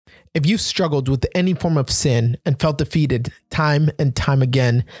If you've struggled with any form of sin and felt defeated time and time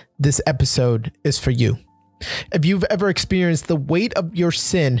again, this episode is for you. If you've ever experienced the weight of your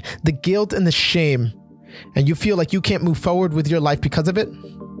sin, the guilt and the shame, and you feel like you can't move forward with your life because of it,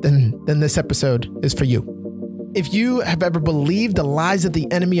 then this episode is for you. If you have ever believed the lies of the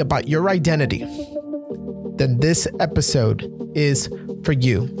enemy about your identity, then this episode is for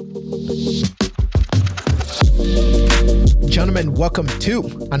you. Gentlemen, welcome to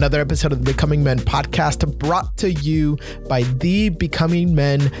another episode of the Becoming Men podcast, brought to you by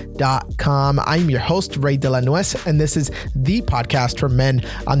thebecomingmen.com. I'm your host, Ray De La Nuez, and this is the podcast for men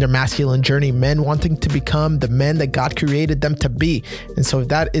on their masculine journey, men wanting to become the men that God created them to be. And so if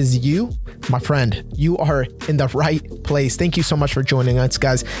that is you, my friend, you are in the right place. Thank you so much for joining us,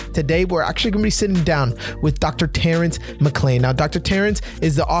 guys. Today, we're actually going to be sitting down with Dr. Terrence McClain. Now, Dr. Terrence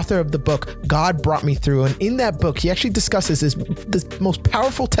is the author of the book, God Brought Me Through. And in that book, he actually discusses this most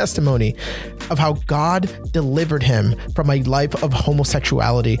powerful testimony of how God delivered him from a life of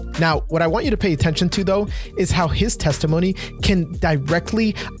homosexuality. Now, what I want you to pay attention to, though, is how his testimony can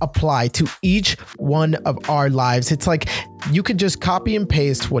directly apply to each one of our lives. It's like you could just copy and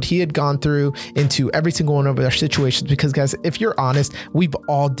paste what he had gone through into every single one of our situations. Because, guys, if you're honest, we've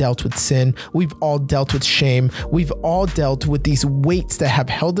all dealt with sin. We've all dealt with shame. We've all dealt with these weights that have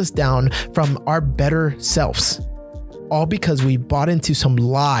held us down from our better selves, all because we bought into some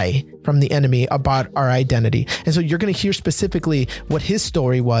lie from the enemy about our identity. And so you're going to hear specifically what his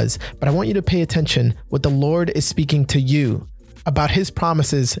story was, but I want you to pay attention what the Lord is speaking to you about his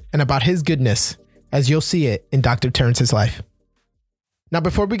promises and about his goodness, as you'll see it in Dr. Terrence's life. Now,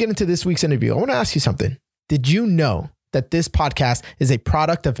 before we get into this week's interview, I want to ask you something. Did you know that this podcast is a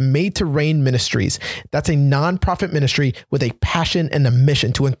product of Made to Reign Ministries? That's a nonprofit ministry with a passion and a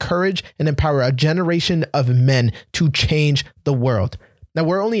mission to encourage and empower a generation of men to change the world. Now,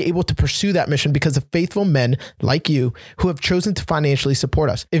 we're only able to pursue that mission because of faithful men like you who have chosen to financially support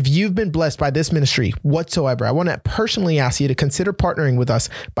us. If you've been blessed by this ministry whatsoever, I want to personally ask you to consider partnering with us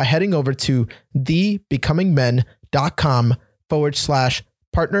by heading over to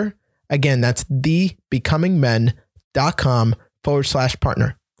thebecomingmen.com/partner. Again, that's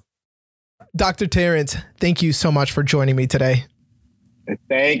thebecomingmen.com/partner. Dr. Terrence, thank you so much for joining me today.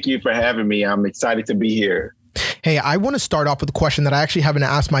 Thank you for having me. I'm excited to be here. Hey, I want to start off with a question that I actually haven't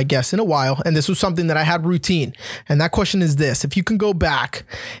asked my guests in a while, and this was something that I had routine. And that question is this: if you can go back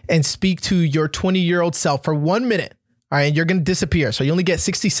and speak to your 20-year-old self for 1 minute, all right, and you're going to disappear, so you only get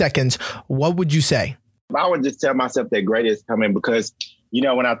 60 seconds, what would you say? I would just tell myself that greatness is coming because, you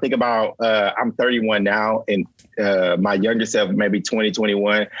know, when I think about, I'm 31 now, and my younger self, maybe 20,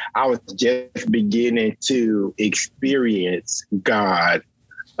 21, I was just beginning to experience God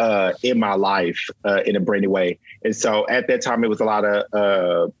in my life in a brand new way. And so at that time, it was a lot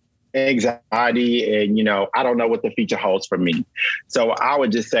of anxiety and, you know, I don't know what the future holds for me. So I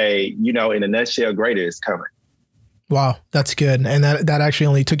would just say, you know, in a nutshell, greater is coming. Wow, that's good. And that actually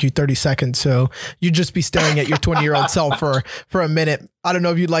only took you 30 seconds. So you'd just be staring at your 20-year-old self for a minute. I don't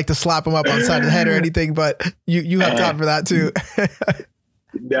know if you'd like to slap him up on the side of the head or anything, but you have time for that too.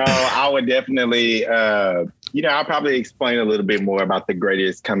 No, I would definitely, I'll probably explain a little bit more about the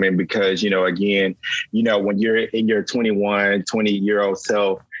greatest coming because, you know, again, you know, when you're in your 20-year-old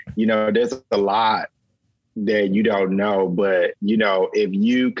self, you know, there's a lot that you don't know. But, you know, if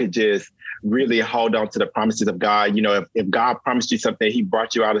you could just really hold on to the promises of God, you know, if God promised you something, he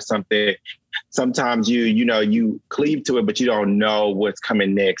brought you out of something, sometimes you cleave to it, but you don't know what's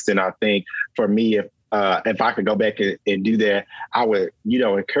coming next. And I think for me, if I could go back and do that, I would, you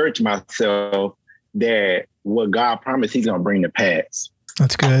know, encourage myself that what God promised, he's going to bring to pass.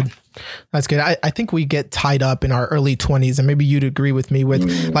 That's good. That's good. I think we get tied up in our early 20s, and maybe you'd agree with me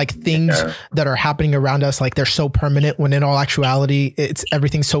with like things that are happening around us, like they're so permanent, when in all actuality,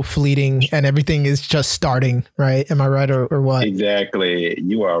 everything's so fleeting and everything is just starting, right? Am I right or what? Exactly.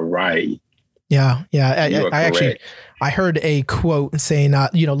 You are right. Yeah. I heard a quote saying,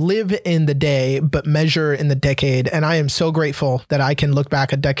 live in the day, but measure in the decade. And I am so grateful that I can look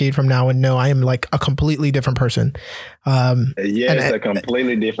back a decade from now and know I am like a completely different person. A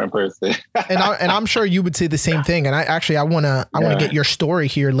completely different person. and I'm sure you would say the same thing. And I want to get your story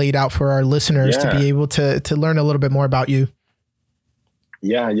here laid out for our listeners to be able to learn a little bit more about you.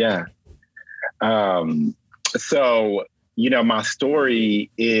 Yeah. So, you know, my story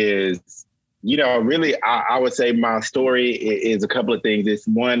is, you know, really, I would say my story is a couple of things. It's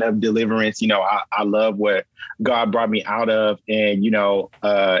one of deliverance. You know, I love what God brought me out of. And, you know,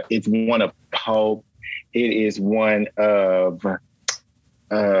 it's one of hope. It is one of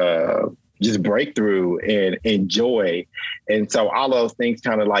just breakthrough and joy. And so all those things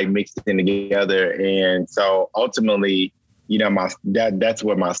kind of like mixed in together. And so ultimately, you know, that's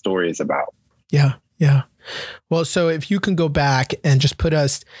what my story is about. Yeah. Yeah. Well, so if you can go back and just put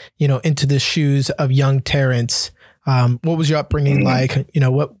us, you know, into the shoes of young Terrence, what was your upbringing like? You know,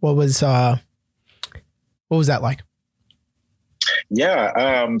 what was that like?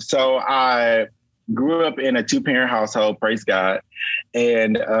 Yeah. So I grew up in a 2-parent household, praise God.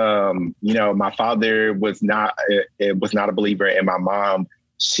 And, you know, my father was not a believer, and my mom,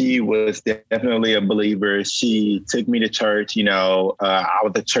 she was definitely a believer. She took me to church. You know, I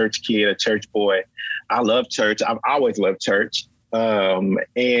was a church kid, a church boy. I love church. I've always loved church. I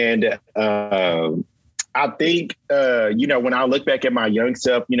think, you know, when I look back at my young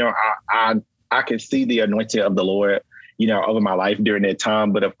self, you know, I can see the anointing of the Lord, you know, over my life during that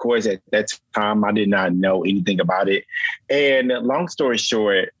time. But of course, at that time, I did not know anything about it. And long story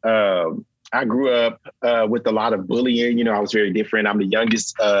short, I grew up with a lot of bullying. You know, I was very different. I'm the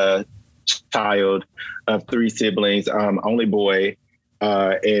youngest child of 3 siblings, only boy,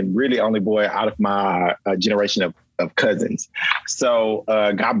 and really only boy out of my generation of cousins. So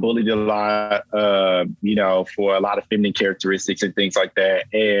got bullied a lot, you know, for a lot of feminine characteristics and things like that.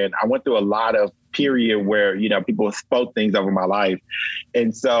 And I went through a lot of period where, you know, people spoke things over my life.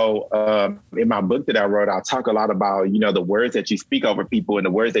 And so in my book that I wrote, I talk a lot about, you know, the words that you speak over people and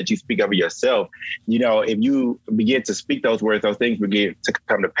the words that you speak over yourself. You know, if you begin to speak those words, those things begin to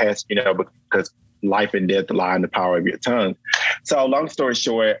come to pass, you know, because life and death lie in the power of your tongue. So long story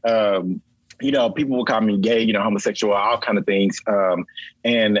short, you know, people will call me gay, you know, homosexual, all kind of things.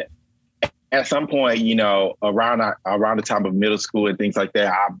 And at some point, you know, around the time of middle school and things like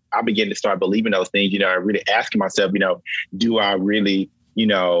that, I began to start believing those things, you know, and really asking myself, you know, do I really, you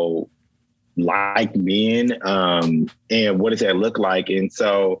know, like men? And what does that look like? And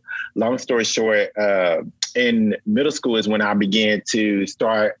so long story short, in middle school is when I began to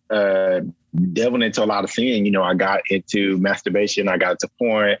start delving into a lot of sin. You know, I got into masturbation, I got into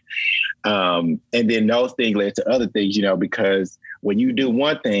porn. And then those things led to other things, you know, because when you do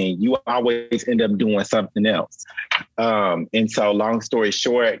one thing, you always end up doing something else. And so long story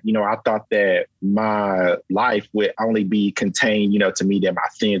short, you know, I thought that my life would only be contained, you know, to me, that my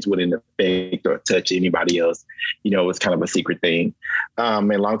sins wouldn't affect or touch anybody else. You know, it was kind of a secret thing. And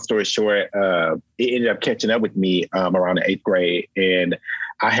long story short, it ended up catching up with me around the 8th grade. And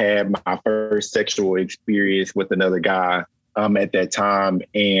I had my first sexual experience with another guy at that time.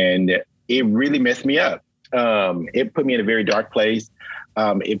 And it really messed me up. It put me in a very dark place.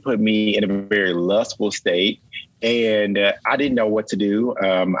 It put me in a very lustful state, and I didn't know what to do.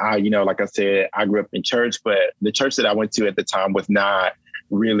 You know, like I said, I grew up in church, but the church that I went to at the time was not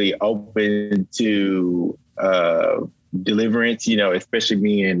really open to deliverance, you know, especially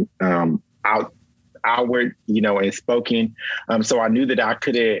being outward, you know, and spoken. So I knew that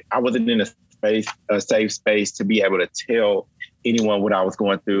I wasn't in a safe space to be able to tell anyone what I was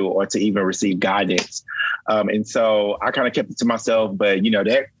going through or to even receive guidance. And so I kind of kept it to myself, but, you know,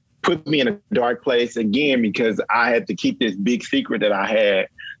 that put me in a dark place again, because I had to keep this big secret that I had,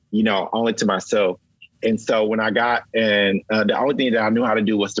 you know, only to myself. And so when I got, and the only thing that I knew how to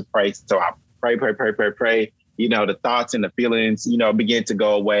do was to pray. So I pray, you know, the thoughts and the feelings, you know, begin to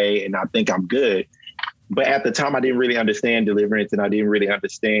go away, and I think I'm good. But at the time I didn't really understand deliverance, and I didn't really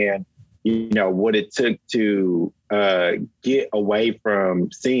understand, you know, what it took to get away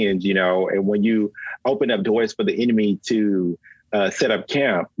from sins, you know. And when you open up doors for the enemy to set up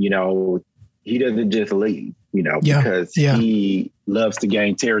camp, you know, he doesn't just leave, you know, because he loves to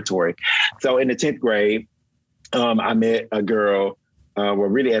gain territory. So in the 10th grade, I met a girl, well,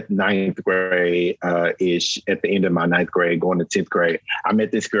 really at the 9th grade ish, at the end of my 9th grade, going to 10th grade. I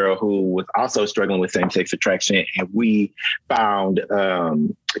met this girl who was also struggling with same-sex attraction, and we found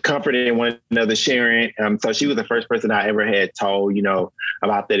comfort in one another, sharing. So she was the first person I ever had told, you know,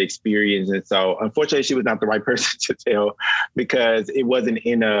 about that experience. And so unfortunately, she was not the right person to tell, because it wasn't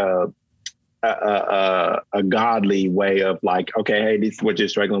in a godly way of like, okay, hey, this is what you're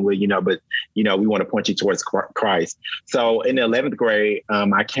struggling with, you know, but, you know, we want to point you towards Christ. So in the 11th grade,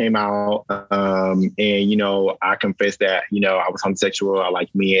 I came out and, you know, I confessed that, you know, I was homosexual, I like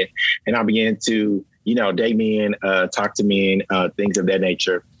men, and I began to, you know, date men, talk to men, things of that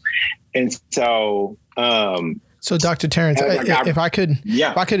nature. And so So, Dr. Terrence, if I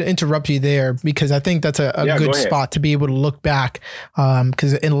could interrupt you there, because I think that's a good spot to be able to look back.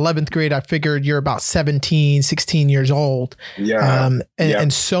 Because in 11th grade, I figured you're about 17, 16 years old.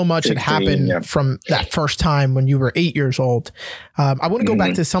 And so much 16, had happened from that first time when you were 8 years old. I want to go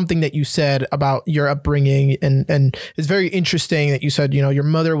back to something that you said about your upbringing. And it's very interesting that you said, your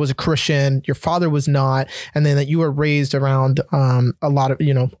mother was a Christian, your father was not, and then that you were raised around a lot of,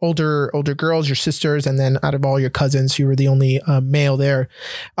 older girls, your sisters, and then out of all your cousins, you were the only male there.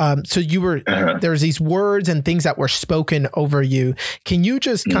 So you were, there's these words and things that were spoken over you. Can you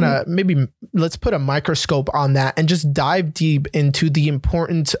just kind of maybe let's put a microscope on that and just dive deep into the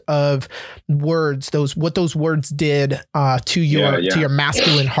importance of words, what those words did to your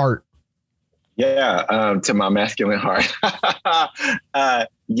masculine heart? To my masculine heart.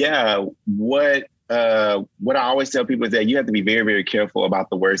 What I always tell people is that you have to be very, very careful about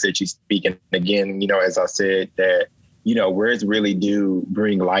the words that you speak. And again, as I said, that, words really do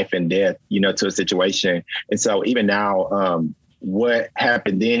bring life and death, to a situation. And so even now, what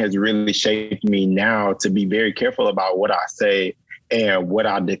happened then has really shaped me now to be very careful about what I say and what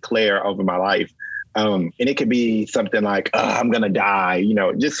I declare over my life. And it could be something like, I'm going to die,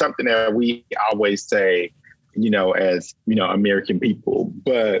 just something that we always say, as, American people.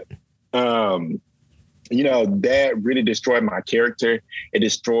 But, that really destroyed my character. It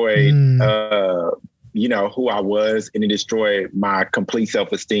destroyed, who I was, and it destroyed my complete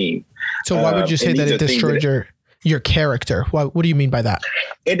self-esteem. So why would you say that it destroyed your character? What do you mean by that?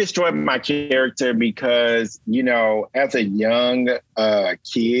 It destroyed my character because, as a young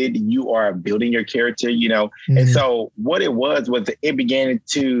kid, you are building your character, and so what it was it began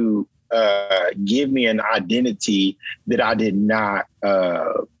to give me an identity that I did not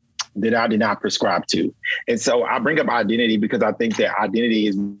prescribe to. And so I bring up identity because I think that identity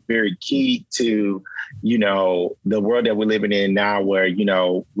is very key to, the world that we're living in now where,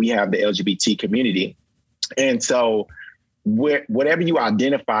 we have the LGBT community. And so whatever you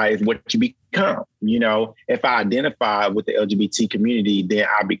identify is what you become. If I identify with the LGBT community, then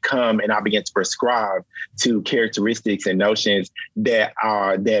I become and I begin to prescribe to characteristics and notions that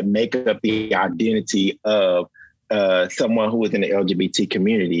make up the identity of someone who is in the LGBT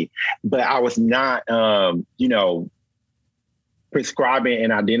community. But I was not, prescribing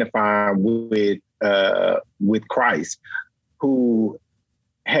and identifying with Christ, who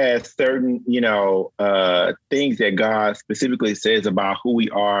has certain, things that God specifically says about who we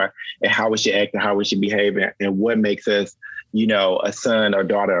are and how we should act and how we should behave and what makes us, a son or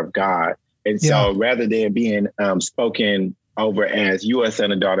daughter of God. And so rather than being spoken over as you are a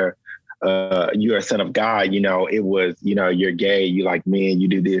son or daughter, you're a son of God, it was, you're gay, you like men, you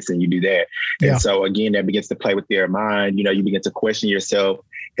do this and you do that. And so again, that begins to play with their mind, you begin to question yourself.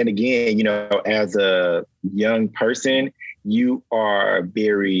 And again, as a young person, you are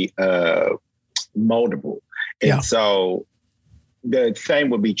very moldable. And so the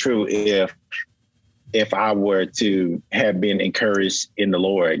same would be true if I were to have been encouraged in the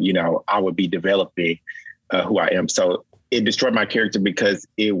Lord, I would be developing who I am. So it destroyed my character because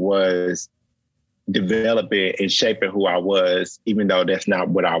it was developing and shaping who I was, even though that's not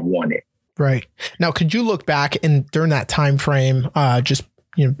what I wanted. Right. Now, could you look back and during that time frame, just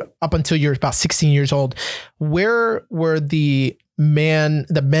up until you're about 16 years old, where were the men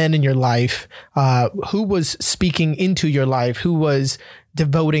in your life? Who was speaking into your life? Who was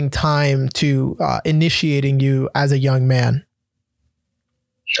devoting time to initiating you as a young man?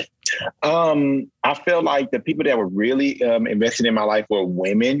 I feel like the people that were really invested in my life were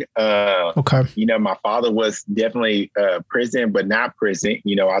women. Okay. My father was definitely present, but not present.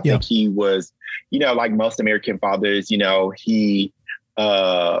 I think he was, like most American fathers, his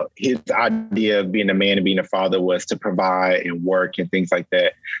idea of being a man and being a father was to provide and work and things like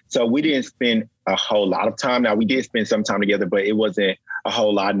that. So we didn't spend a whole lot of time. Now, we did spend some time together, but it wasn't a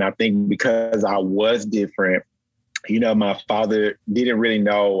whole lot. And I think because I was different, my father didn't really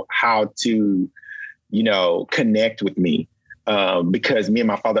know how to, connect with me because me and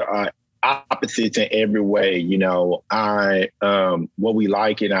my father are opposites in every way. What we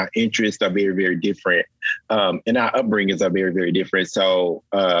like and our interests are very, very different. And our upbringings are very, very different. So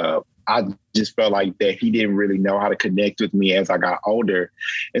I just felt like that he didn't really know how to connect with me as I got older.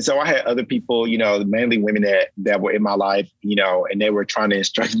 And so I had other people, mainly women that were in my life, and they were trying to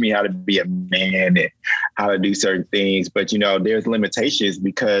instruct me how to be a man and how to do certain things. But, there's limitations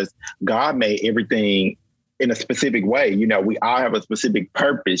because God made everything in a specific way. We all have a specific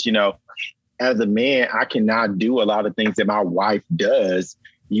purpose. As a man, I cannot do a lot of things that my wife does,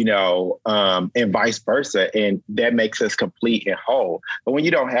 and vice versa. And that makes us complete and whole. But when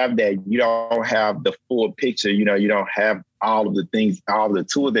you don't have that, you don't have the full picture, you don't have all of the things, all of the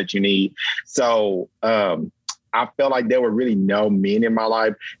tools that you need. So I felt like there were really no men in my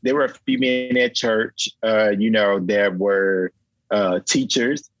life. There were a few men at church, that were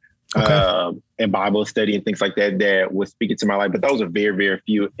teachers. Okay. And Bible study and things like that was speaking to my life. But those are very, very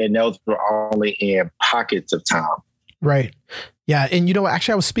few. And those were only in pockets of time. Right. Yeah. And,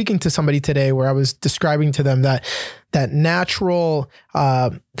 actually, I was speaking to somebody today where I was describing to them that natural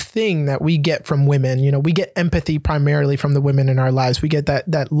thing that we get from women. We get empathy primarily from the women in our lives. We get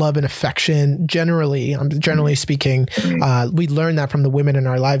that love and affection generally. Generally speaking, we learn that from the women in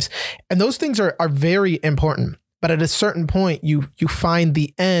our lives. And those things are very important. But at a certain point, you find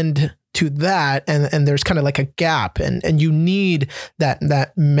the end to that, and there's kind of like a gap, and you need that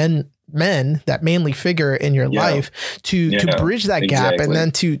that manly figure in your life to bridge that gap, and then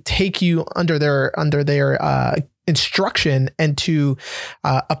to take you under their instruction and to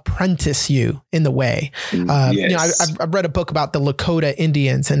apprentice you in the way. I've read a book about the Lakota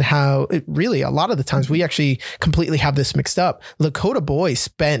Indians and how it really, a lot of the times we actually completely have this mixed up. Lakota boys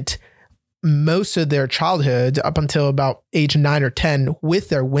spent most of their childhood up until about age 9 or 10 with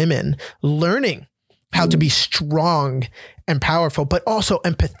their women, learning how to be strong and powerful, but also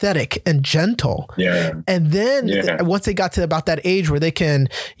empathetic and gentle. Yeah. And then once they got to about that age where they can,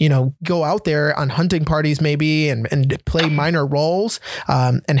 go out there on hunting parties maybe and play minor roles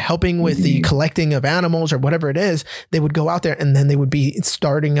and helping with the collecting of animals or whatever it is, they would go out there and then they would be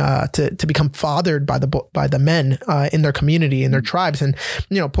starting to become fathered by the men in their community, in their tribes, and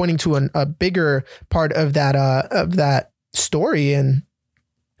pointing to a bigger part of that story and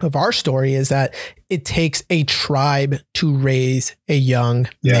of our story is that it takes a tribe to raise a young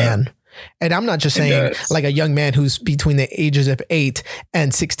man. And I'm not just saying like a young man who's between the ages of 8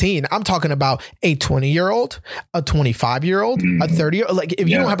 and 16. I'm talking about a 20-year-old, a 25-year-old, a 30-year-old. Like if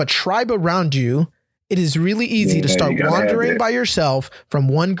you don't have a tribe around you, it is really easy to start wandering by yourself from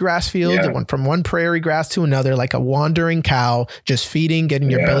one grass field, from one prairie grass to another, like a wandering cow, just feeding,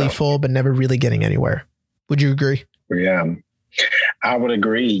 getting your belly full, but never really getting anywhere. Would you agree? Yeah. I would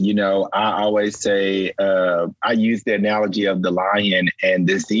agree. I always say, I use the analogy of the lion and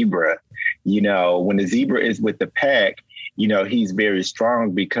the zebra. When the zebra is with the pack, he's very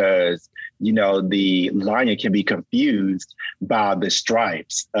strong because, the lion can be confused by the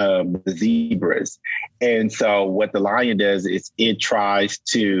stripes of the zebras. And so what the lion does is it tries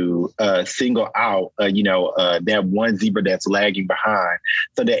to single out, that one zebra that's lagging behind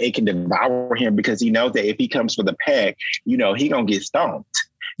so that it can devour him, because he knows that if he comes for the pack, he gonna get stomped.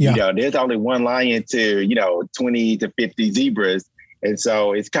 Yeah. There's only one lion to, 20 to 50 zebras. And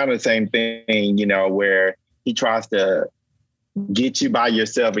so it's kind of the same thing, where he tries to get you by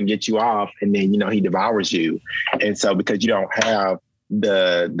yourself and get you off, and then he devours you. And so because you don't have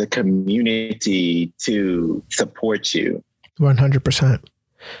the community to support you. 100%.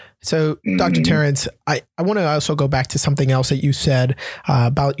 So Dr. Terrence, I want to also go back to something else that you said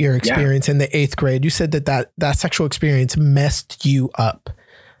about your experience in the 8th grade. You said that sexual experience messed you up.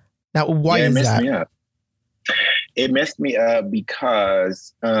 Now, why is that? It messed me up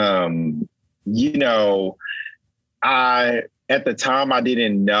because, at the time I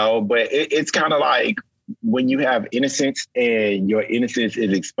didn't know, but it's kind of like when you have innocence and your innocence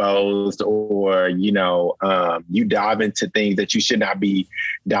is exposed, or, you dive into things that you should not be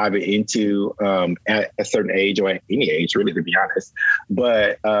diving into at a certain age, or at any age, really, to be honest.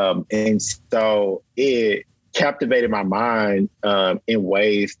 But, and so it captivated my mind in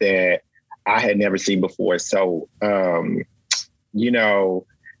ways that I had never seen before. So,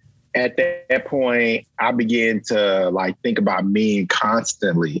 at that point, I began to think about men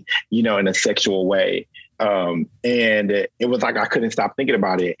constantly, in a sexual way. And it was like I couldn't stop thinking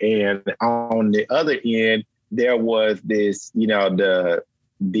about it. And on the other end, there was this,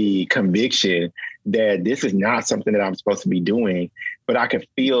 the conviction that this is not something that I'm supposed to be doing, but I could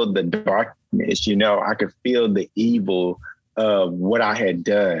feel the darkness, I could feel the evil of what I had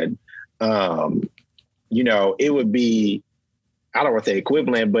done. It would be, I don't want to say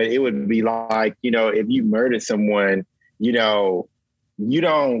equivalent, but it would be like, if you murdered someone, you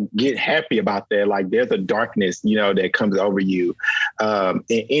don't get happy about that. Like there's a darkness, that comes over you. And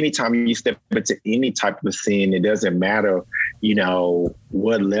anytime you step into any type of sin, it doesn't matter,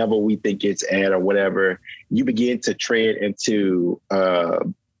 what level we think it's at or whatever, you begin to tread into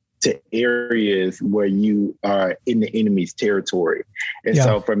to areas where you are in the enemy's territory. And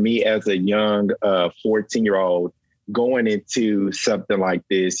so for me as a young 14-year-old, going into something like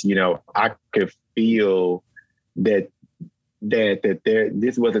this, I could feel that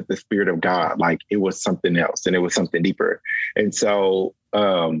this wasn't the Spirit of God. Like it was something else, and it was something deeper. And so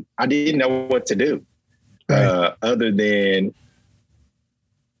I didn't know what to do other than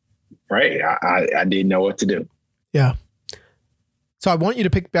pray. I didn't know what to do. Yeah. So I want you to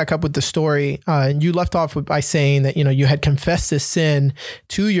pick back up with the story. And you left off by saying that, you had confessed this sin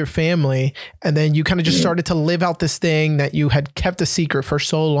to your family, and then you kind of just started to live out this thing that you had kept a secret for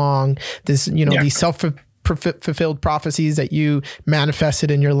so long. This, these self-fulfilled prophecies that you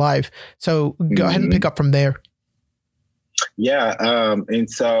manifested in your life. So go ahead and pick up from there. Yeah. And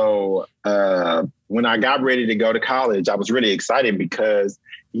so when I got ready to go to college, I was really excited because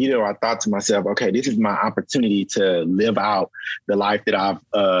I thought to myself, okay, this is my opportunity to live out the life that I've,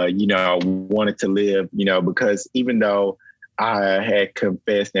 wanted to live, because even though I had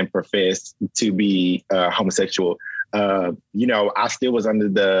confessed and professed to be homosexual, I still was under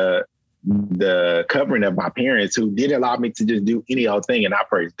the covering of my parents, who didn't allow me to just do any old thing. And I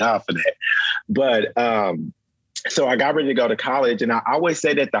praise God for that. But so I got ready to go to college, and I always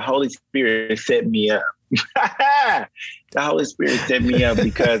say that the Holy Spirit set me up. The Holy Spirit set me up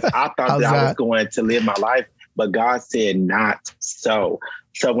because I thought that I was going to live my life, but God said not so.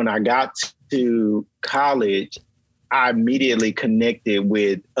 So when I got to college, I immediately connected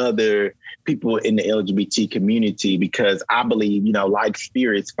with other people in the LGBT community, because I believe, like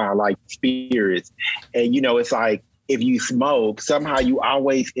spirits find like spirits. And, it's like if you smoke, somehow you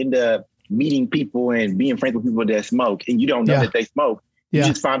always end up meeting people and being friends with people that smoke, and you don't know that they smoke. You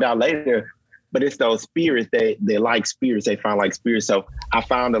just find out later. But it's those spirits they like spirits. They find like spirits. So I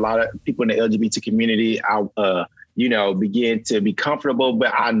found a lot of people in the LGBT community. I, began to be comfortable,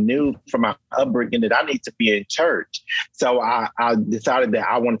 but I knew from my upbringing that I need to be in church. So I decided that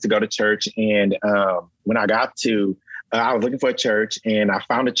I wanted to go to church. And when I got to, I was looking for a church, and I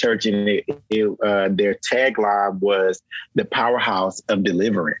found a church, and their tagline was the powerhouse of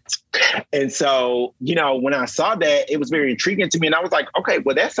deliverance. And so, when I saw that, it was very intriguing to me. And I was like, okay,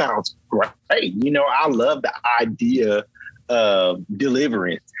 well, that sounds great. I love the idea of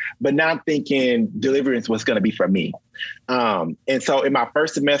deliverance, but not thinking deliverance was going to be for me. And so in my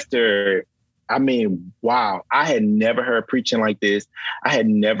first semester, wow, I had never heard preaching like this. I had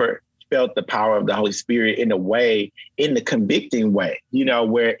never felt the power of the Holy Spirit in the convicting way,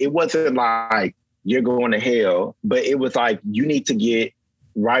 where it wasn't like you're going to hell, but it was like, you need to get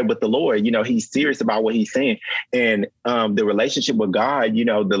right with the Lord. He's serious about what he's saying. And the relationship with God,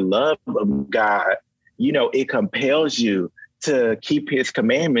 the love of God, it compels you to keep his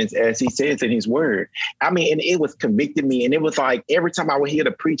commandments, as he says in his word. And it was convicting me. And it was like, every time I would hear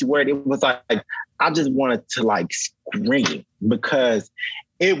the preach word, it was like, I just wanted to like scream, because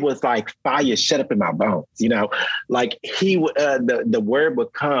it was like fire shut up in my bones, like the word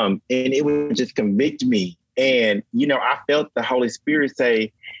would come and it would just convict me. And, I felt the Holy Spirit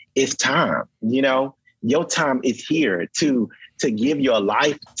say, it's time, your time is here to give your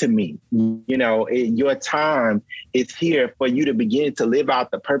life to me. Your time is here for you to begin to live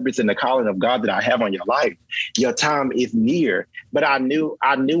out the purpose and the calling of God that I have on your life. Your time is near. But I knew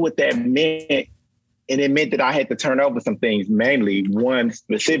what that meant. And it meant that I had to turn over some things. Mainly, one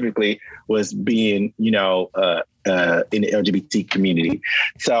specifically was being, in the LGBT community.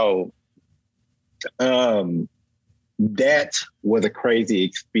 So that was a crazy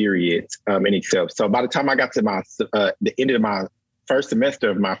experience in itself. So by the time I got to the end of my first semester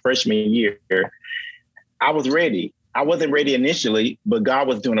of my freshman year, I was ready. I wasn't ready initially, but God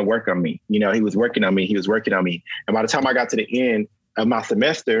was doing a work on me. He was working on me. And by the time I got to the end of my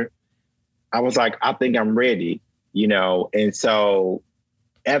semester, I was like, I think I'm ready, And so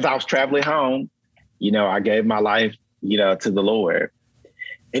as I was traveling home, I gave my life, to the Lord.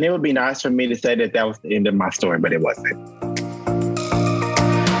 And it would be nice for me to say that was the end of my story, but it wasn't.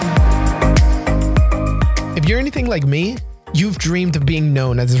 If you're anything like me, you've dreamed of being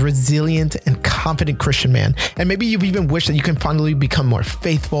known as a resilient and confident Christian man. And maybe you've even wished that you can finally become more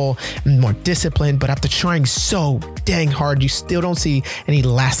faithful and more disciplined, but after trying so dang hard, you still don't see any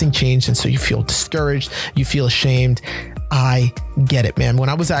lasting change. And so you feel discouraged, you feel ashamed. I get it, man. When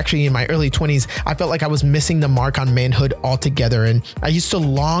I was actually in my early 20s, I felt like I was missing the mark on manhood altogether. And I used to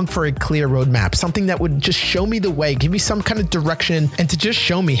long for a clear roadmap, something that would just show me the way, give me some kind of direction, and to just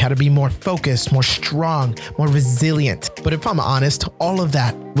show me how to be more focused, more strong, more resilient. But if I'm honest, all of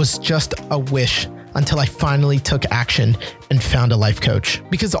that was just a wish until I finally took action and found a life coach.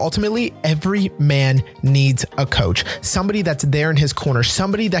 Because ultimately, every man needs a coach, somebody that's there in his corner,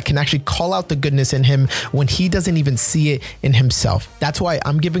 somebody that can actually call out the goodness in him when he doesn't even see it in himself. That's why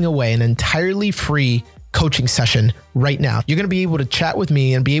I'm giving away an entirely free coaching session right now. You're going to be able to chat with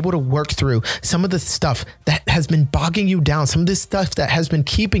me and be able to work through some of the stuff that has been bogging you down, some of this stuff that has been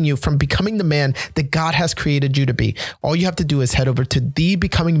keeping you from becoming the man that God has created you to be. All you have to do is head over to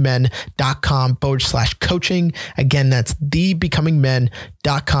thebecomingmen.com/coaching. Again, that's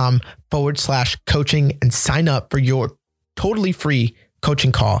thebecomingmen.com/coaching and sign up for your totally free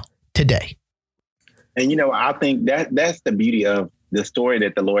coaching call today. And, you know, I think that's the beauty of the story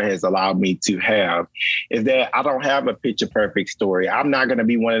that the Lord has allowed me to have, is that I don't have a picture perfect story. I'm not going to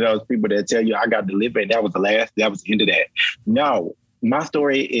be one of those people that tell you I got delivered. That was the end of that. No, my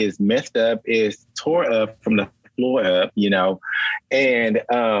story is messed up, is tore up from the floor up, you know. And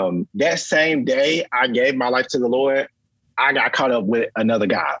that same day I gave my life to the Lord, I got caught up with another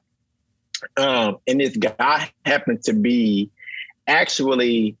guy. And this guy happened to be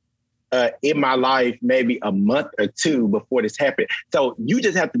actually in my life maybe a month or two before this happened. So you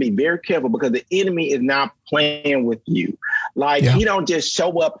just have to be very careful, because the enemy is not playing with you. Like, he don't just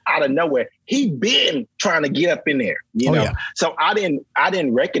show up out of nowhere. He been trying to get up in there, you know? Yeah. So I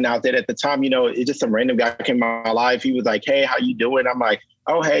didn't recognize that at the time. You know, it's just some random guy came in my life. He was like, "Hey, how you doing?" I'm like,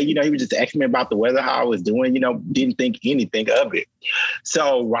 "Oh, hey," you know, he was just asking me about the weather, how I was doing, you know, didn't think anything of it.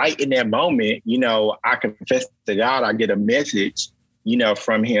 So right in that moment, you know, I confessed to God, I get a message, you know,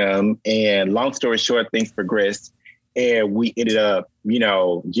 from him. And long story short, things progressed. And we ended up, you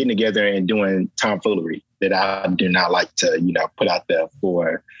know, getting together and doing tomfoolery that I do not like to, you know, put out there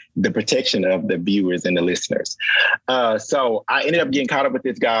for the protection of the viewers and the listeners. So I ended up getting caught up with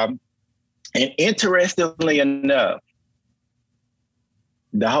this guy. And interestingly enough,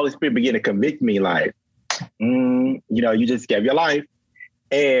 the Holy Spirit began to convict me like, you know, you just gave your life.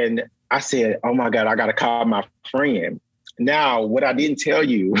 And I said, oh my God, I got to call my friend. Now, what I didn't tell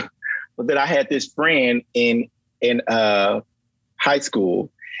you was that I had this friend in high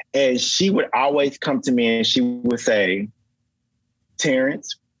school, and she would always come to me and she would say,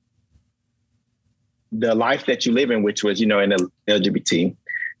 "Terrence, the life that you live in," which was, you know, in the LGBT,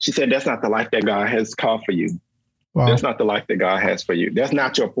 she said, "That's not the life that God has called for you. Wow. That's not the life that God has for you. That's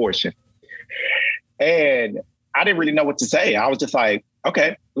not your portion." And I didn't really know what to say. I was just like,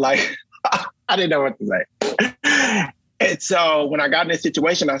 okay, like, I didn't know what to say. And so when I got in this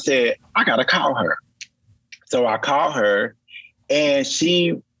situation, I said, I got to call her. So I called her and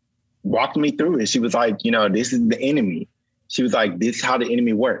she walked me through it. She was like, you know, this is the enemy. She was like, this is how the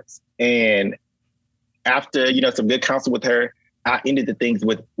enemy works. And after, you know, some good counsel with her, I ended the things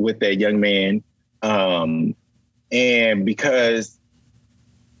with that young man. And because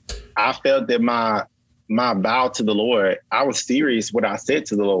I felt that my vow to the Lord, I was serious what I said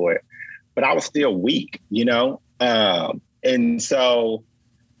to the Lord, but I was still weak, you know? And so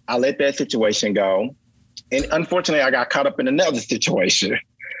I let that situation go. And unfortunately, I got caught up in another situation.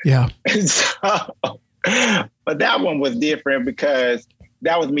 Yeah. And so, but that one was different because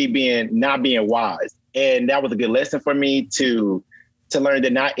that was me not being wise. And that was a good lesson for me to learn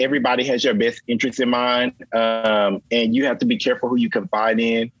that not everybody has your best interest in mind. And you have to be careful who you confide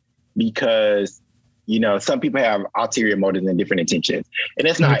in, because, you know, some people have ulterior motives and different intentions. And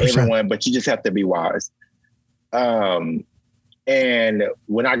that's not 100%. Everyone, but you just have to be wise. And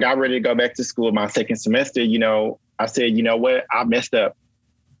when I got ready to go back to school, my second semester, you know, I said, you know what, I messed up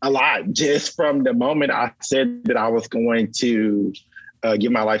a lot just from the moment I said that I was going to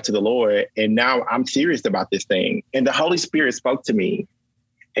give my life to the Lord. And now I'm serious about this thing. And the Holy Spirit spoke to me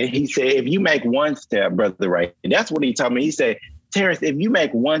and he said, if you make one step, Brother Ray, and that's what he told me. He said, Terrence, if you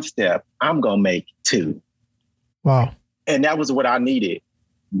make one step, I'm going to make two. Wow. And that was what I needed,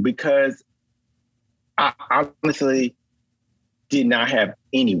 because I honestly did not have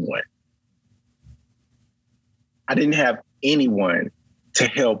anyone. I didn't have anyone to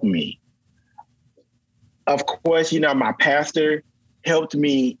help me. Of course, you know, my pastor helped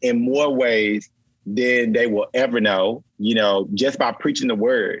me in more ways than they will ever know, you know, just by preaching the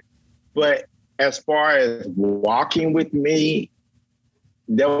word. But as far as walking with me,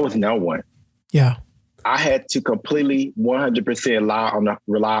 there was no one. Yeah. I had to completely 100%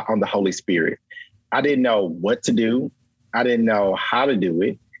 rely on the Holy Spirit. I didn't know what to do. I didn't know how to do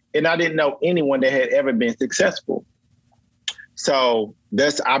it. And I didn't know anyone that had ever been successful. So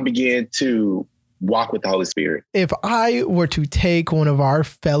thus I began to walk with the Holy Spirit. If I were to take one of our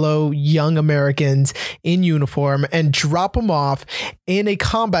fellow young Americans in uniform and drop them off in a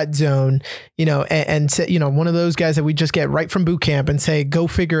combat zone, you know, and say, you know, one of those guys that we just get right from boot camp and say, go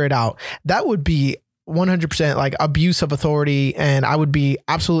figure it out, that would be 100% like abuse of authority. And I would be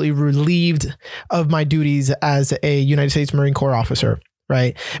absolutely relieved of my duties as a United States Marine Corps officer.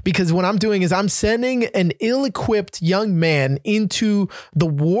 right? Because what I'm doing is I'm sending an ill-equipped young man into the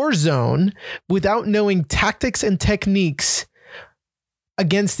war zone without knowing tactics and techniques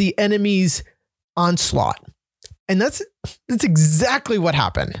against the enemy's onslaught. And that's exactly what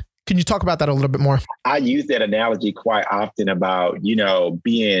happened. Can you talk about that a little bit more? I use that analogy quite often about,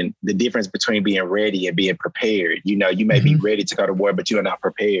 being the difference between being ready and being prepared. You may be ready to go to war, but you are not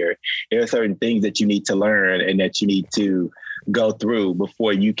prepared. There are certain things that you need to learn and that you need to go through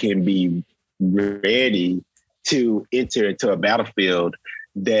before you can be ready to enter into a battlefield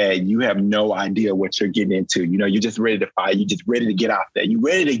that you have no idea what you're getting into. You're just ready to fight. You're just ready to get out there. You're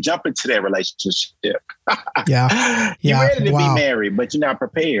ready to jump into that relationship. Yeah. You're ready to be married, but you're not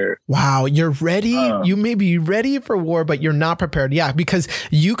prepared. Wow. You're ready. You may be ready for war, but you're not prepared. Yeah. Because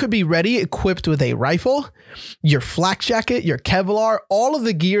you could be ready, equipped with a rifle, your flak jacket, your Kevlar, all of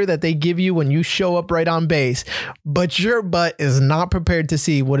the gear that they give you when you show up right on base, but your butt is not prepared to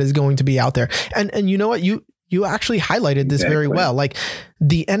see what is going to be out there. And you know what? You actually highlighted this very well. Like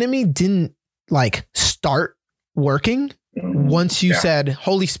the enemy didn't start working once you said,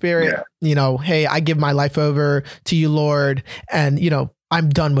 Holy Spirit, hey, I give my life over to you, Lord. And, I'm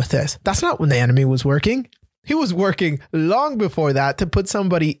done with this. That's not when the enemy was working. He was working long before that to put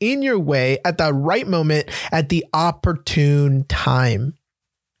somebody in your way at the right moment, at the opportune time.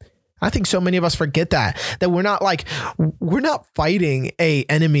 I think so many of us forget that we're not fighting a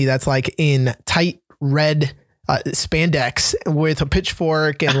enemy that's in tight red spandex with a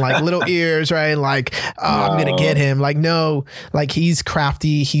pitchfork and little ears, right? I'm going to get him. No, he's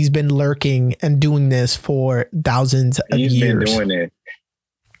crafty. He's been lurking and doing this for thousands of years. He's been doing it.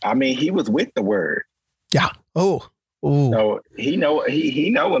 I mean, he was with the word. Yeah. Oh. Ooh. So he know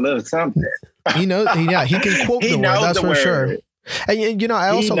a little something. He knows. Yeah. He can quote the word. That's for sure. And I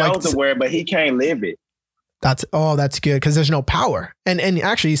also knows the word, but he can't live it. That's good because there's no power. And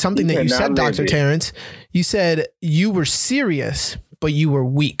actually something that you said, Dr. Terrence, you said you were serious, but you were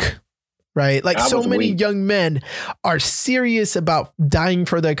weak, right? So many young men are serious about dying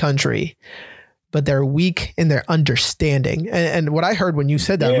for their country, but they're weak in their understanding. And what I heard when you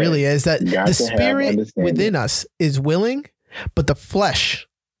said that really is that the spirit within us is willing, but the flesh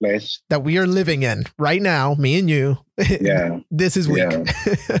that we are living in right now, me and you, this is weak. Yeah.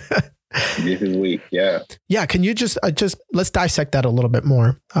 This is weak. Yeah. Yeah. Can you just let's dissect that a little bit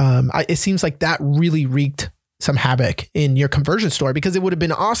more. It seems like that really wreaked some havoc in your conversion story, because it would have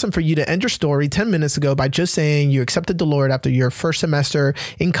been awesome for you to end your story 10 minutes ago by just saying you accepted the Lord after your first semester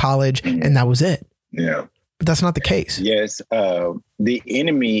in college and that was it. Yeah. But that's not the case. Yes. The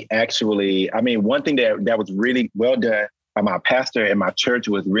enemy actually, one thing that was really well done by my pastor and my church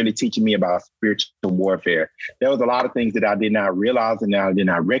was really teaching me about spiritual warfare. There was a lot of things that I did not realize and I did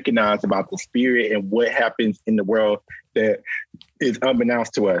not recognize about the spirit and what happens in the world that is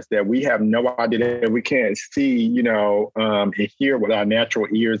unbeknownst to us, that we have no idea, that we can't see, and hear with our natural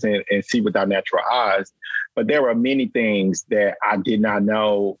ears and see with our natural eyes. But there were many things that I did not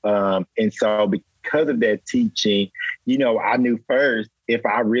know. And so because of that teaching, I knew first, if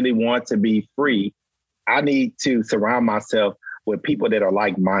I really want to be free, I need to surround myself with people that are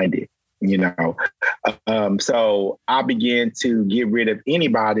like-minded, So I began to get rid of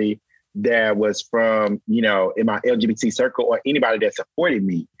anybody that was from, in my LGBT circle or anybody that supported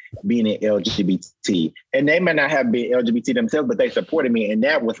me being an LGBT. And they may not have been LGBT themselves, but they supported me. And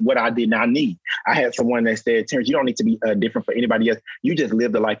that was what I did not need. I had someone that said, Terrence, you don't need to be different for anybody else. You just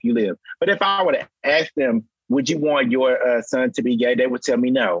live the life you live. But if I were to ask them, would you want your son to be gay? They would tell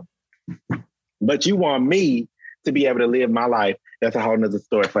me no. But you want me to be able to live my life. That's a whole nother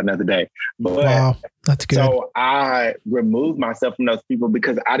story for another day. But wow, that's good. So I removed myself from those people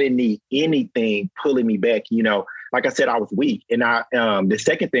because I didn't need anything pulling me back. Like I said, I was weak. And the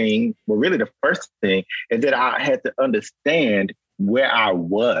second thing, well, really the first thing, is that I had to understand where I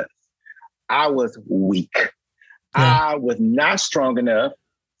was. I was weak. Yeah. I was not strong enough.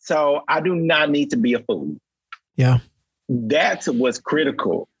 So I do not need to be a fool. Yeah. That was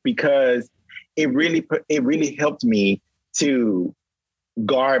critical because it really helped me to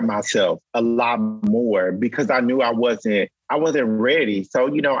guard myself a lot more because I knew I wasn't ready. So,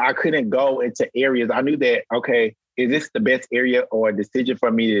 I couldn't go into areas. I knew that, okay, is this the best area or decision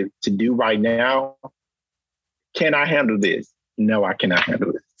for me to do right now? Can I handle this? No, I cannot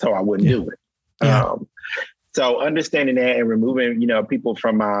handle it. So I wouldn't do it. Yeah. So understanding that and removing, people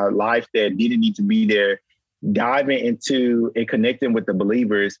from my life that didn't need to be there, diving into and connecting with the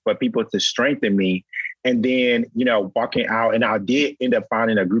believers for people to strengthen me. And then, walking out, and I did end up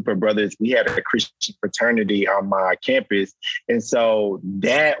finding a group of brothers. We had a Christian fraternity on my campus. And so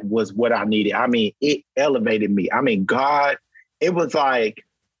that was what I needed. It elevated me. God it was like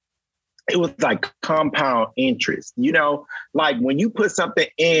compound interest, you know, like when you put something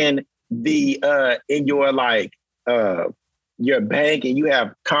in in your your bank and you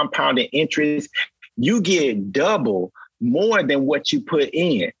have compounded interest, you get double more than what you put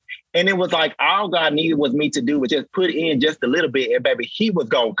in. And it was like, all God needed was me to do was just put in just a little bit, and baby, he was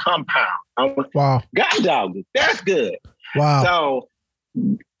going to compound. Wow. God dog, that's good. Wow. So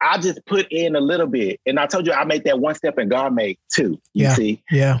I just put in a little bit. And I told you I made that one step and God made two, you see?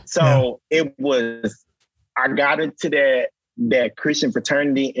 Yeah. So it was, I got into that Christian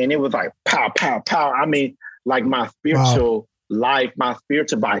fraternity, and it was like pow, pow, pow. I mean, like my spiritual life, my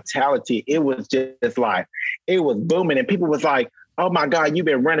spiritual vitality, it was just like, it was booming. And people was like, oh my God, you've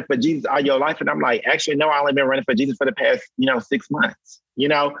been running for Jesus all your life. And I'm like, actually, no, I only been running for Jesus for the past, 6 months,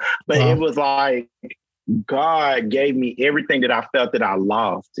 but it was like, God gave me everything that I felt that I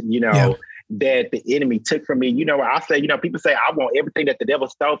lost, that the enemy took from me. I say, people say, I want everything that the devil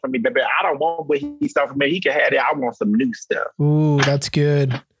stole from me, but I don't want what he stole from me. He can have it. I want some new stuff. Ooh, that's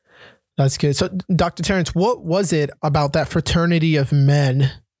good. That's good. So Dr. Terrence, what was it about that fraternity of men?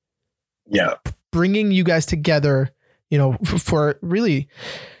 Yeah. Bringing you guys together, for really,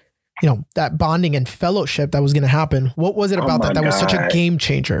 that bonding and fellowship that was going to happen. What was it about that was such a game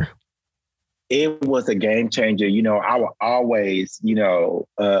changer? It was a game changer. I will always,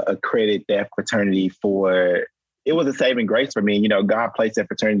 accredit that fraternity for, it was a saving grace for me. God placed that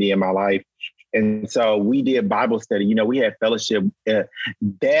fraternity in my life. And so we did Bible study, we had fellowship.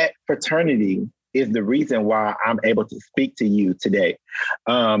 That fraternity is the reason why I'm able to speak to you today.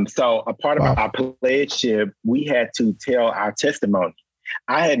 So a part of our pledgeship, we had to tell our testimony.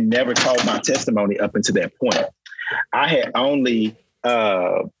 I had never told my testimony up until that point. I had only,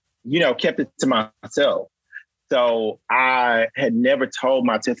 kept it to myself. So I had never told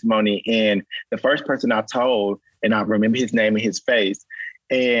my testimony. And the first person I told, and I remember his name and his face.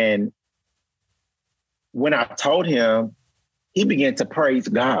 And when I told him, he began to praise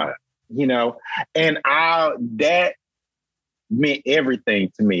God, and that meant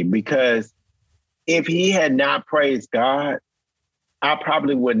everything to me, because if he had not praised God, I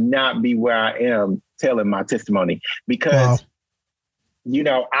probably would not be where I am telling my testimony, because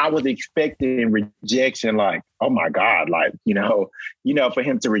I was expecting rejection, like, oh my God, like, for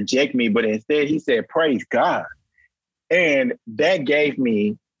him to reject me. But instead he said, praise God. And that gave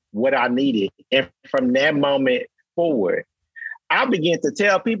me what I needed. And from that moment forward, I began to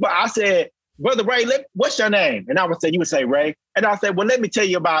tell people, I said, Brother Ray, what's your name? And you would say Ray. And I said, well, let me tell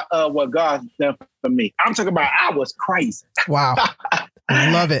you about what God's done for me. I'm talking about, I was crazy. Wow.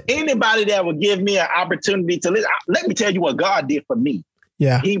 I love it. Anybody that would give me an opportunity to listen, let me tell you what God did for me.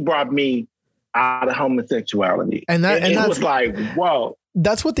 Yeah. He brought me out of homosexuality. And it was like, whoa.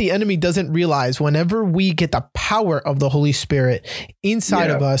 That's what the enemy doesn't realize. Whenever we get the power of the Holy Spirit inside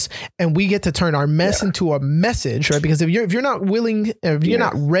of us, and we get to turn our mess into a message, right? Because if you're not willing, if you're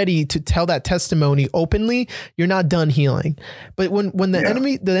not ready to tell that testimony openly, you're not done healing. But when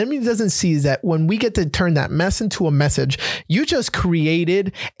the enemy doesn't see that when we get to turn that mess into a message, you just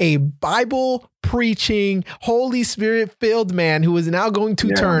created a Bible preaching, Holy Spirit filled man who is now going to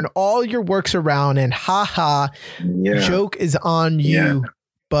turn all your works around, and joke is on you,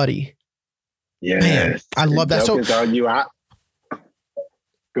 buddy. Yeah, man, I love that. Joke is on you.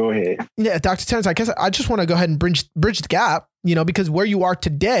 Go ahead. Yeah, Dr. Terrence, I guess I just want to go ahead and bridge the gap, because where you are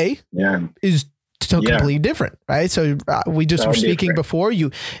today is so completely different, right? So we just were speaking before.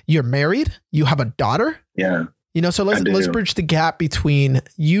 You're married, you have a daughter. Yeah. So let's bridge the gap between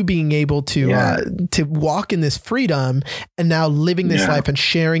you being able to walk in this freedom and now living this life and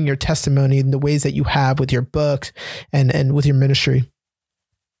sharing your testimony in the ways that you have with your books and with your ministry.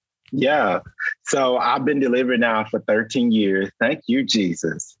 Yeah. So I've been delivered now for 13 years. Thank you,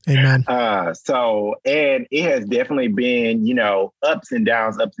 Jesus. Amen. And it has definitely been, ups and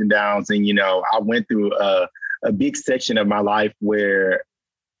downs. And, I went through a big section of my life where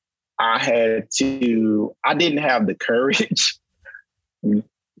I didn't have the courage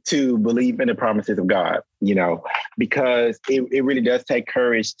to believe in the promises of God, because it really does take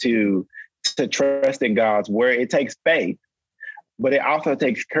courage to trust in God's word. It takes faith, but it also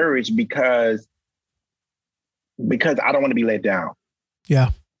takes courage because I don't want to be let down. Yeah.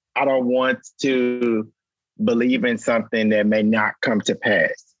 I don't want to believe in something that may not come to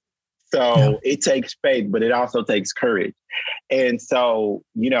pass. So it takes faith, but it also takes courage. And so,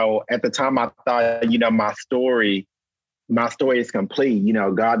 at the time I thought, my story is complete.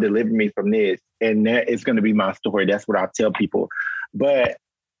 God delivered me from this, and that is going to be my story. That's what I tell people.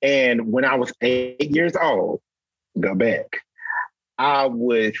 And when I was 8 years old, go back, I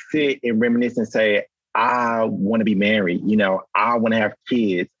would sit and reminisce and say, I want to be married. I want to have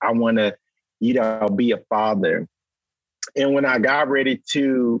kids. I want to, be a father. And when I got ready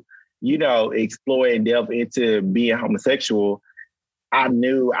to, explore and delve into being homosexual, I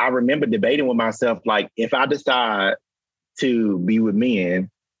remember debating with myself, like, if I decide to be with men,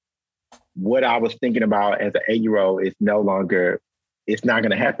 what I was thinking about as an 8-year-old is it's not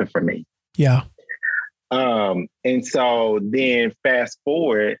going to happen for me. Yeah. And so then fast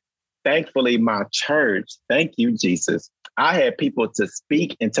forward, thankfully, my church, thank you, Jesus, I had people to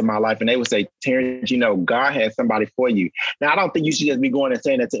speak into my life, and they would say, Terrence, God has somebody for you. Now, I don't think you should just be going and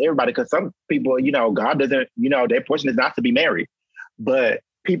saying that to everybody, because some people, God doesn't, their portion is not to be married. But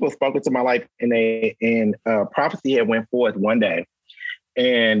people spoke into my life, and prophecy had went forth one day.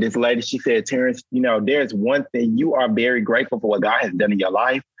 And this lady, she said, Terrence, there's one thing, you are very grateful for what God has done in your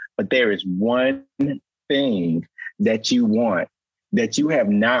life, but there is one thing that you want that you have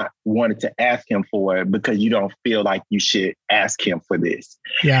not wanted to ask him for because you don't feel like you should ask him for this.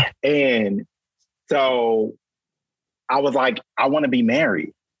 Yeah. And so I was like, I want to be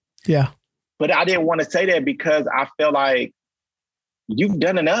married. Yeah. But I didn't want to say that because I felt like you've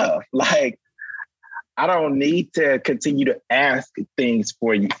done enough. Like, I don't need to continue to ask things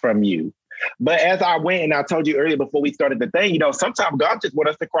from you. But as I went, and I told you earlier before we started the thing, sometimes God just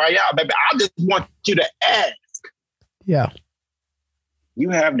wants us to cry out, baby, I just want you to ask. Yeah. You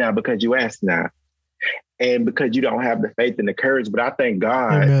have now because you asked now. And because you don't have the faith and the courage. But I thank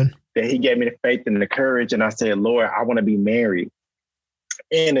God Amen. that he gave me the faith and the courage. And I said, Lord, I want to be married.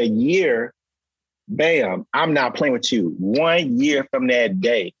 In a year, bam, I'm not playing with you. 1 year from that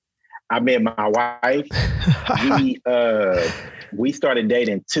day, I met my wife. We started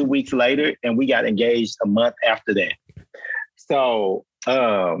dating 2 weeks later, and we got engaged a month after that. So,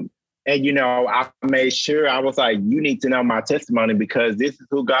 and I made sure, I was like, you need to know my testimony because this is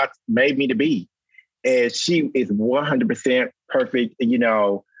who God made me to be. And she is 100% perfect,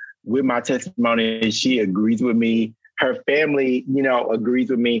 with my testimony. She agrees with me. Her family, agrees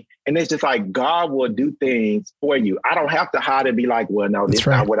with me. And it's just like, God will do things for you. I don't have to hide and be like, well, no, this is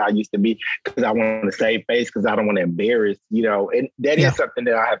not what I used to be, because I want to save face, because I don't want to embarrass, and that is something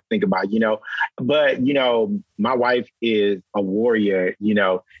that I have to think about, But, my wife is a warrior,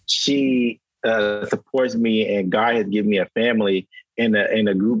 she supports me, and God has given me a family and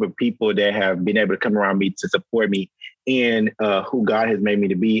a group of people that have been able to come around me to support me in who God has made me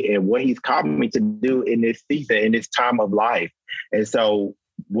to be and what he's called me to do in this season, in this time of life. And so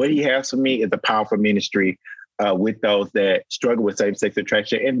what he has for me is a powerful ministry with those that struggle with same-sex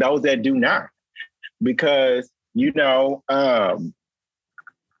attraction and those that do not. Because, you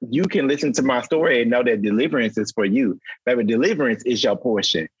can listen to my story and know that deliverance is for you. Baby, deliverance is your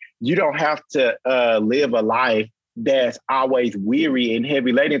portion. You don't have to live a life that's always weary and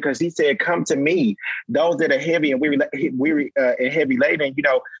heavy laden, because he said, come to me, those that are heavy and weary and heavy laden,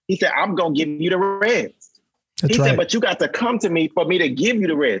 he said, I'm going to give you the rest. He said, but you got to come to me for me to give you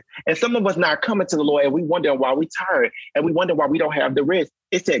the rest. And some of us not coming to the Lord, and we wonder why we tired, and we wonder why we don't have the rest.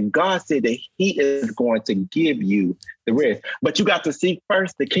 It said, God said that he is going to give you the rest, but you got to seek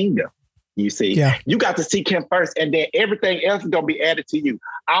first the kingdom. You see, You got to seek him first, and then everything else is going to be added to you.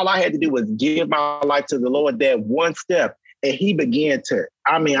 All I had to do was give my life to the Lord, that one step, and he began to,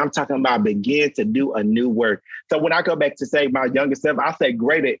 I'm talking about begin to do a new work. So when I go back to say my younger self, I say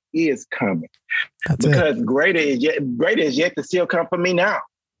greater is coming. Because greater is yet to still come for me now.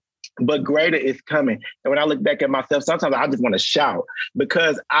 But greater is coming. And when I look back at myself, sometimes I just want to shout,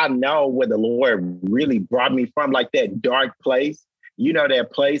 because I know where the Lord really brought me from, like that dark place. That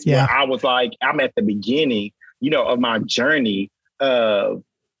place where I was like, I'm at the beginning, of my journey of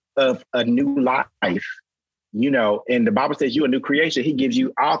a new life, and the Bible says you're a new creation. He gives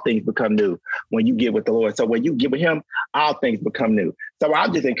you all things become new when you get with the Lord. So when you get with him, all things become new. So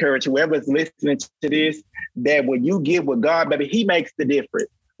I'll just encourage whoever's listening to this, that when you get with God, baby, he makes the difference.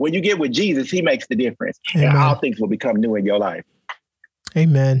 When you get with Jesus, he makes the difference. Amen. And all things will become new in your life.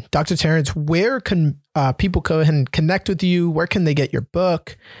 Amen. Dr. Terrence, where can people go ahead and connect with you? Where can they get your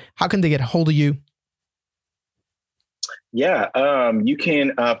book? How can they get a hold of you? Yeah, you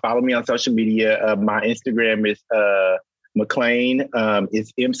can follow me on social media. My Instagram is McClain.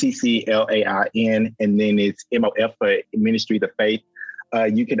 It's MCCLAIN, and then it's MOF for Ministry of Faith.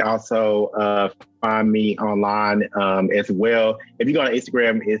 You can also find me online as well. If you go on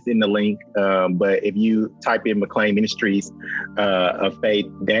Instagram, it's in the link. But if you type in McClain Ministries of Faith,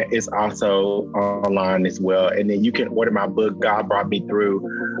 that is also online as well. And then you can order my book, God Brought Me Through,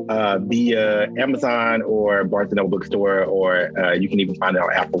 via Amazon or Barnes & Noble Bookstore, or you can even find it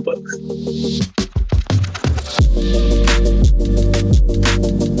on Apple Books.